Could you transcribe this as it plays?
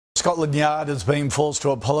Scotland Yard has been forced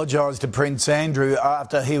to apologise to Prince Andrew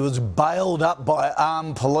after he was bailed up by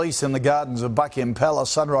armed police in the gardens of Buckingham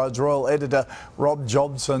Palace. Sunrise Royal editor Rob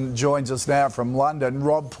Jobson joins us now from London.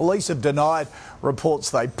 Rob, police have denied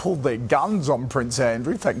reports they pulled their guns on Prince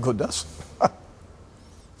Andrew, thank goodness.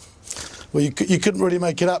 Well, you couldn't really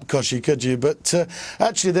make it up, Koshy, could you? But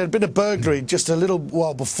actually, there had been a burglary just a little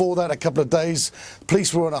while before that, a couple of days.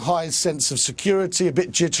 Police were on a high sense of security, a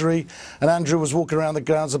bit jittery, and Andrew was walking around the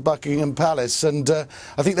grounds of Buckingham Palace, and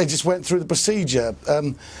I think they just went through the procedure.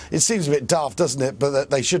 It seems a bit daft, doesn't it, but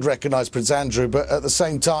they should recognise Prince Andrew, but at the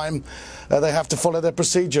same time, they have to follow their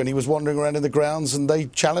procedure, and he was wandering around in the grounds, and they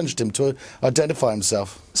challenged him to identify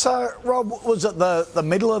himself. So, Rob, was it the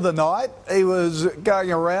middle of the night? He was going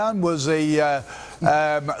around, was he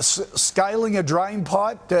scaling a drain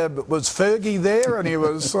pipe? Was Fergie there? And he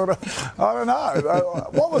was sort of, I don't know,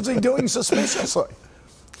 what was he doing suspiciously?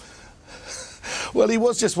 Well, he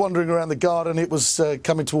was just wandering around the garden. It was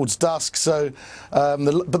coming towards dusk, so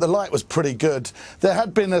but the light was pretty good. There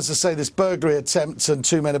had been, as I say, this burglary attempt, and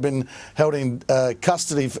two men have been held in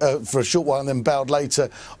custody for a short while and then bailed later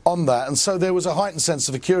on that. And so there was a heightened sense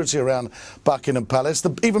of security around Buckingham Palace.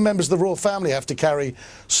 Even members of the royal family have to carry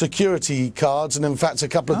security cards, and in fact, a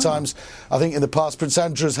couple of times, I think in the past, Prince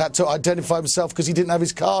Andrew has had to identify himself because he didn't have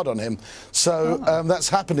his card on him. So that's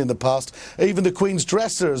happened in the past. Even the Queen's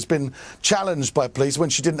dresser has been challenged by police when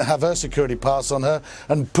she didn't have her security pass on her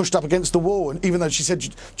and pushed up against the wall, and even though she said,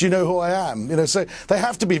 "Do you know who I am?" You know, so they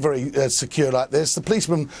have to be very secure like this. The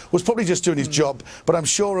policeman was probably just doing his job, but I'm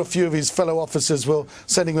sure a few of his fellow officers will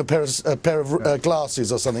send him a pair of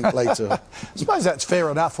glasses or something later. I suppose that's fair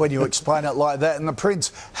enough when you explain it like that, and the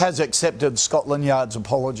Prince has accepted Scotland Yard's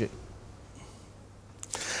apology.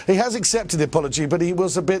 He has accepted the apology, but he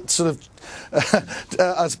was a bit sort of,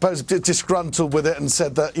 I suppose, disgruntled with it, and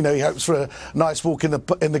said that, you know, he hopes for a nice walk in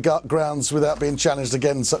the grounds without being challenged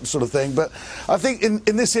again, such sort of thing. But I think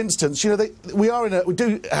in this instance, you know, we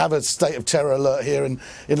do have a state of terror alert here in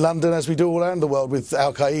London, as we do all around the world with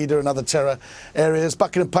Al Qaeda and other terror areas.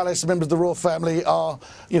 Buckingham Palace, members of the royal family are,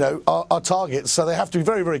 you know, are targets, so they have to be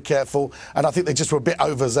very, very careful. And I think they just were a bit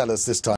overzealous this time.